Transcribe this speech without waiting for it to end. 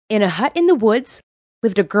In a hut in the woods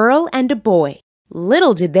lived a girl and a boy.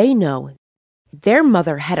 Little did they know, their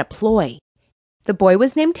mother had a ploy. The boy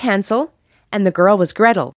was named Hansel, and the girl was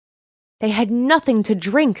Gretel. They had nothing to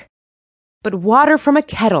drink but water from a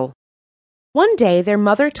kettle. One day their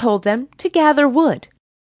mother told them to gather wood,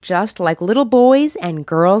 just like little boys and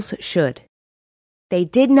girls should. They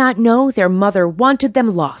did not know their mother wanted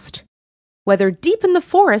them lost, whether deep in the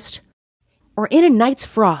forest or in a night's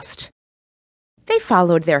frost. They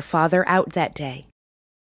followed their father out that day.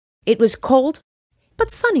 It was cold,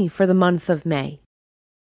 but sunny for the month of May.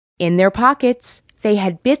 In their pockets they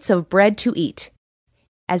had bits of bread to eat,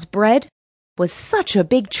 as bread was such a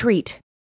big treat.